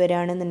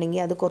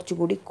കൊണ്ടുവരികയാണെന്നുണ്ടെങ്കിൽ അത്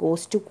കുറച്ചുകൂടി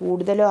കോസ്റ്റ്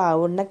കൂടുതലോ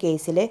ആവുന്ന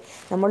കേസിൽ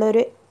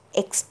നമ്മളൊരു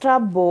എക്സ്ട്രാ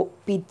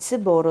പിറ്റ്സ്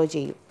ബോറോ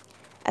ചെയ്യും.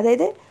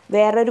 അതായത്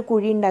വേറൊരു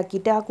കുഴി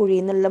ഉണ്ടാക്കിയിട്ട് ആ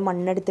കുഴിയിൽ നിന്നുള്ള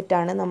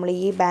മണ്ണെടുത്തിട്ടാണ് നമ്മൾ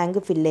ഈ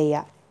ബാങ്ക് ഫില്ല്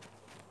ചെയ്യുക.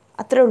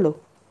 അത്രേ ഉള്ളൂ.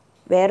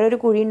 വേറൊരു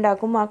കുഴി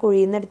ഉണ്ടാക്കും, ആ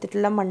കുഴിയിൽ നിന്ന്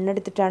എടുത്തിട്ടുള്ള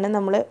മണ്ണെടുത്തിട്ടാണ്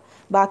നമ്മൾ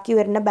ബാക്കി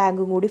വരുന്ന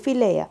ബാങ്കും കൂടി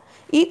ഫില്ല് ചെയ്യുക.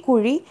 ഈ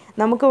കുഴി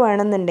നമുക്ക്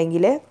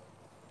വേണമെന്നുണ്ടെങ്കിൽ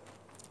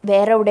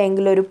വേറെ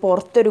എവിടെയെങ്കിലും ഒരു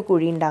പുറത്തൊരു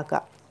കുഴി ഉണ്ടാക്കുക,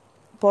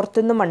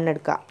 പുറത്തുനിന്ന്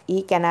മണ്ണെടുക്കുക. ഈ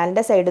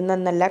കനാലിൻ്റെ സൈഡിൽ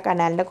നിന്നല്ല,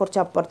 കനാലിൻ്റെ കുറച്ച്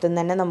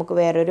അപ്പുറത്തുനിന്ന് തന്നെ നമുക്ക്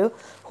വേറൊരു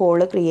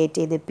ഹോള് ക്രിയേറ്റ്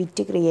ചെയ്ത്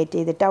പിറ്റ് ക്രിയേറ്റ്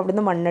ചെയ്തിട്ട്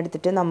അവിടുന്ന്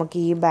മണ്ണെടുത്തിട്ട് നമുക്ക്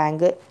ഈ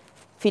ബാങ്ക്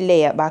ഫില്ല്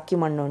ചെയ്യുക ബാക്കി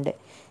മണ്ണുകൊണ്ട്.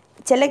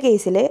 ചില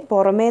കേസിൽ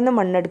പുറമേ നിന്ന്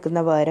മണ്ണെടുക്കുന്ന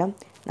പകരം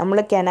നമ്മൾ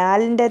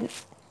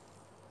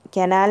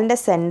കനാലിൻ്റെ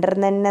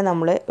സെൻറ്ററിൽ തന്നെ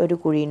നമ്മൾ ഒരു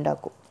കുഴി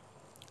ഉണ്ടാക്കും,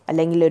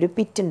 അല്ലെങ്കിൽ ഒരു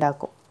പിറ്റ്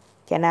ഉണ്ടാക്കും.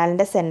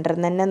 കനാലിൻ്റെ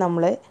സെൻറ്ററിൽ തന്നെ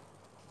നമ്മൾ,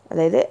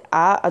 അതായത്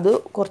അത്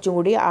കുറച്ചും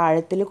കൂടി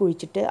ആഴത്തിൽ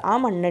കുഴിച്ചിട്ട് ആ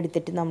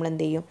മണ്ണെടുത്തിട്ട് നമ്മൾ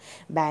എന്ത് ചെയ്യും?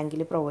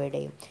 ബാങ്കിൽ പ്രൊവൈഡ്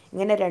ചെയ്യും.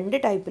 ഇങ്ങനെ രണ്ട്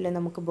ടൈപ്പിൽ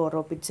നമുക്ക്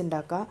ബോറോ പിറ്റ്സ്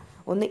ഉണ്ടാക്കാം.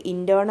 ഒന്ന്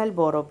ഇൻറ്റേർണൽ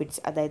ബോറോ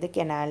പിറ്റ്സ്, അതായത്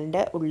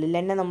കനാലിൻ്റെ ഉള്ളിൽ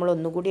തന്നെ നമ്മൾ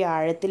ഒന്നുകൂടി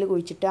ആഴത്തിൽ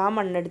കുഴിച്ചിട്ട് ആ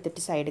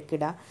മണ്ണെടുത്തിട്ട് സൈഡിലേക്ക്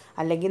ഇടുക.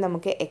 അല്ലെങ്കിൽ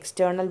നമുക്ക്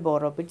എക്സ്റ്റേർണൽ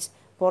ബോറോ പിറ്റ്സ്,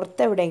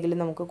 പുറത്ത് എവിടെയെങ്കിലും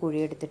നമുക്ക്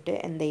കുഴിയെടുത്തിട്ട്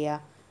എന്ത്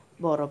ചെയ്യുക?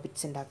 ബോറോ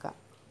പിറ്റ്സ് ഉണ്ടാക്കാം.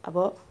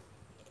 അപ്പോൾ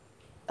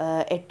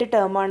 8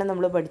 ടേമാണ്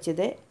നമ്മൾ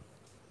പഠിച്ചത്,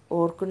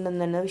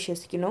 ഓർക്കുന്നുണ്ടെന്ന്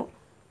വിശ്വസിക്കുന്നു.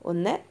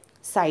 ഒന്ന്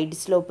സൈഡ്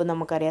സ്ലോപ്പ്,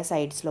 നമുക്കറിയാം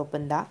സൈഡ് സ്ലോപ്പ്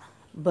എന്താ.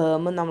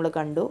 ബേം നമ്മൾ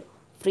കണ്ടു.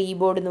 ഫ്രീ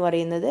ബോർഡ് എന്ന്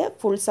പറയുന്നത്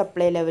ഫുൾ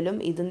സപ്ലൈ ലെവലും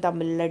ഇതും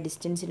തമ്മിലുള്ള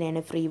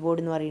ഡിസ്റ്റൻസിനെയാണ് ഫ്രീ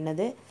ബോർഡ് എന്ന്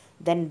പറയുന്നത്.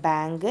 Then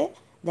bank,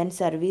 then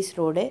service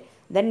road,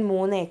 then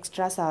 3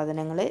 extra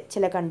സാധനങ്ങൾ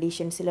ചില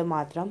കണ്ടീഷൻസിൽ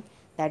മാത്രം,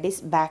 that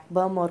is back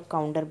ബേം or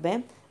counter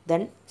ബേം,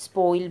 then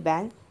spoil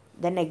bank,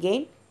 then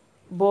again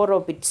borrow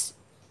Pitt's.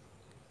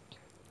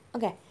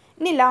 Okay,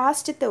 ഇനി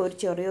ലാസ്റ്റത്തെ ഒരു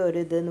ചെറിയൊരു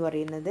ഇതെന്ന്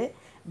പറയുന്നത്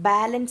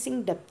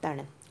ബാലൻസിങ്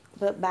ഡെപ്താണ്.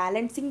 അപ്പോൾ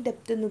ബാലൻസിങ്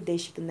ഡെപ്ത് എന്ന്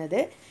ഉദ്ദേശിക്കുന്നത്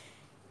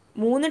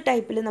 3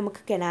 ടൈപ്പിൽ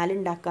നമുക്ക് കനാൽ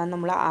ഉണ്ടാക്കാൻ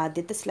നമ്മൾ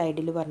ആദ്യത്തെ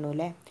സ്ലൈഡിൽ പറഞ്ഞു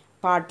അല്ലേ.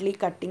 Partly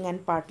cutting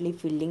and partly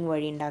filling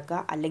വഴി ഉണ്ടാക്കുക,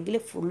 അല്ലെങ്കിൽ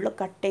ഫുള്ള്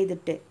കട്ട്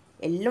ചെയ്തിട്ട്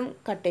എല്ലാം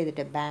കട്ട്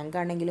ചെയ്തിട്ട്, ബാങ്ക്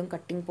ആണെങ്കിലും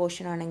കട്ടിങ്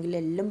പോർഷൻ ആണെങ്കിലും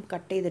എല്ലാം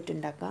കട്ട് ചെയ്തിട്ട്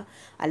ഉണ്ടാക്കാം.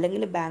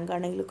 അല്ലെങ്കിൽ ബാങ്ക്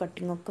ആണെങ്കിലും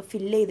കട്ടിംഗ് ഒക്കെ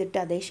ഫില്ല് ചെയ്തിട്ട്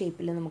അതേ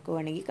ഷേപ്പിൽ നമുക്ക്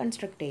വേണമെങ്കിൽ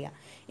കൺസ്ട്രക്ട് ചെയ്യാം.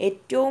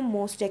 ഏറ്റവും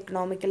മോസ്റ്റ്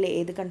എക്കണോമിക്കൽ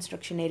ഏത്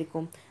കൺസ്ട്രക്ഷൻ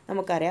ആയിരിക്കും?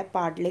 നമുക്കറിയാം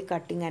partly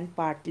cutting and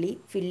partly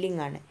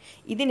filling ആണ്.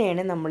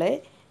 ഇതിനെയാണ് നമ്മൾ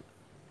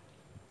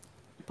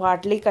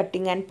partly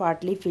cutting and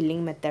partly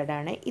filling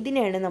മെത്തേഡാണ്.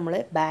 ഇതിനെയാണ് നമ്മൾ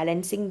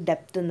ബാലൻസിങ്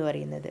ഡെപ്ത് എന്ന്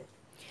പറയുന്നത്.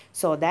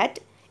 സോ ദാറ്റ്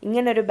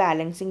ഇങ്ങനൊരു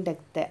ബാലൻസിങ്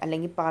ഡെപ്ത്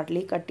അല്ലെങ്കിൽ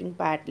പാർട്ട്ലി കട്ടിങ്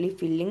പാർട്ട്ലി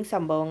ഫില്ലിംഗ്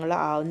സംഭവങ്ങൾ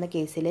ആവുന്ന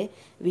കേസിൽ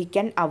we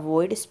can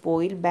avoid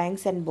spoil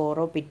banks and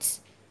borrow Pitt's.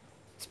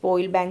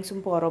 Spoil ബാങ്ക്സും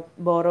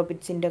borrow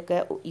പിറ്റ്സിൻ്റെ ഒക്കെ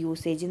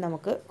യൂസേജ്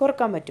നമുക്ക്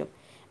കുറക്കാൻ പറ്റും.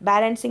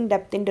 ബാലൻസിങ്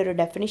ഡെപ്തിൻ്റെ ഒരു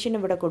ഡെഫിനിഷൻ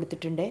ഇവിടെ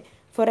കൊടുത്തിട്ടുണ്ട്.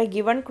 Four A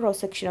given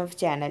cross section of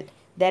channel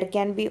there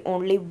can be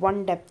only one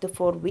depth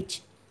four which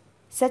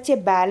such a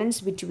balance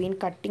between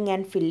cutting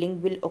and filling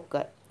will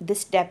occur.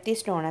 This depth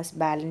is known as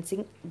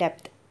balancing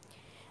depth.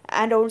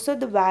 And also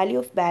the value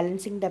of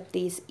balancing depth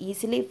is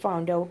easily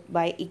found out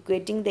by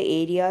equating the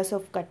areas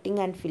of cutting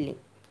and filling.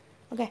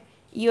 Okay,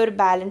 ഈ ഒരു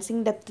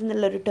balancing depth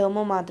എന്നുള്ളൊരു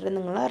ടേമോ മാത്രം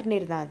നിങ്ങൾ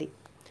അറിഞ്ഞിരുന്നാൽ മതി.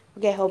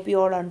 Okay, hope you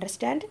all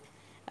understand.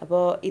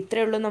 അപ്പോൾ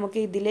ഇത്രയേ ഉള്ളൂ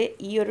നമുക്ക് ഇതിൽ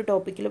ഈ ഒരു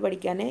ടോപ്പിക്കിൽ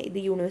പഠിക്കാൻ.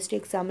 ഇത് യൂണിവേഴ്സിറ്റി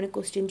എക്സാമിന്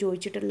ക്വസ്റ്റ്യൻ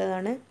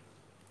ചോദിച്ചിട്ടുള്ളതാണ്.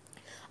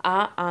 ആ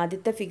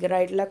ആദ്യത്തെ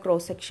ഫിഗറായിട്ടുള്ള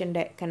ക്രോസ്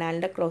സെക്ഷൻ്റെ,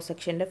 കനാലിൻ്റെ ക്രോസ്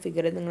സെക്ഷൻ്റെ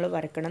ഫിഗർ നിങ്ങൾ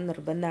വരക്കണം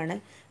നിർബന്ധമാണ്.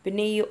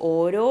 പിന്നെ ഈ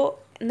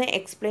ഓരോന്ന്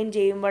എക്സ്പ്ലെയിൻ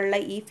ചെയ്യുമ്പോഴുള്ള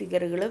ഈ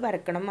ഫിഗറുകൾ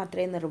വരക്കണം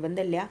അത്രയും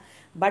നിർബന്ധമില്ല.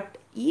 ബട്ട്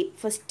ഈ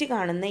ഫസ്റ്റ്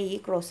കാണുന്ന ഈ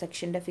ക്രോസ്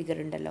സെക്ഷൻ്റെ ഫിഗർ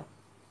ഉണ്ടല്ലോ,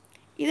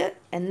 ഇത്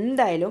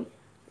എന്തായാലും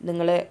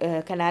നിങ്ങൾ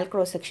കനാൽ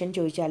ക്രോസ് സെക്ഷൻ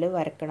ചോദിച്ചാൽ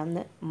വരക്കണം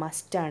എന്ന്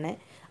മസ്റ്റാണ്.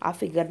 ആ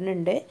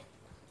ഫിഗറിനുണ്ട്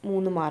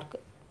 3 മാർക്ക്.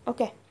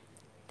 Okay,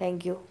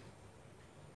 thank you.